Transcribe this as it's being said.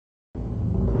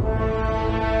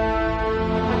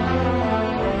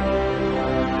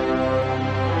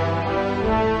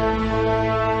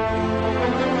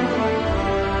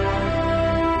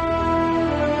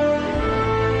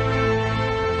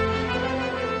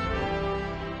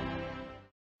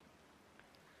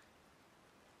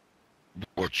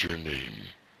What's your name?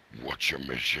 What's your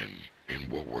mission? And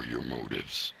what were your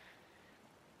motives?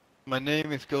 My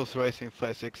name is Ghost Rising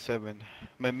 567.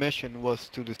 My mission was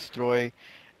to destroy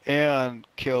and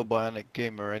kill Bionic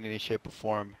Gamer in any shape or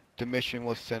form. The mission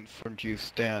was sent from Juice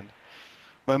Stand.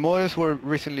 My motives were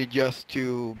recently just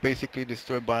to basically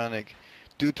destroy Bionic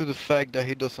due to the fact that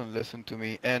he doesn't listen to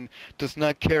me and does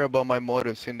not care about my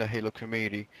motives in the Halo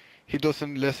community. He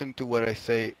doesn't listen to what I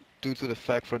say due to the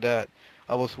fact for that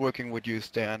I was working with you,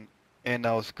 Stan, and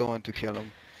I was going to kill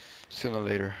him sooner or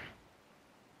later.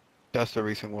 That's the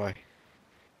reason why.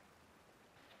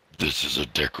 This is a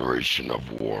declaration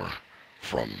of war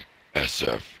from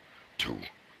SF to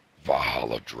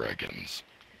Valhalla Dragons.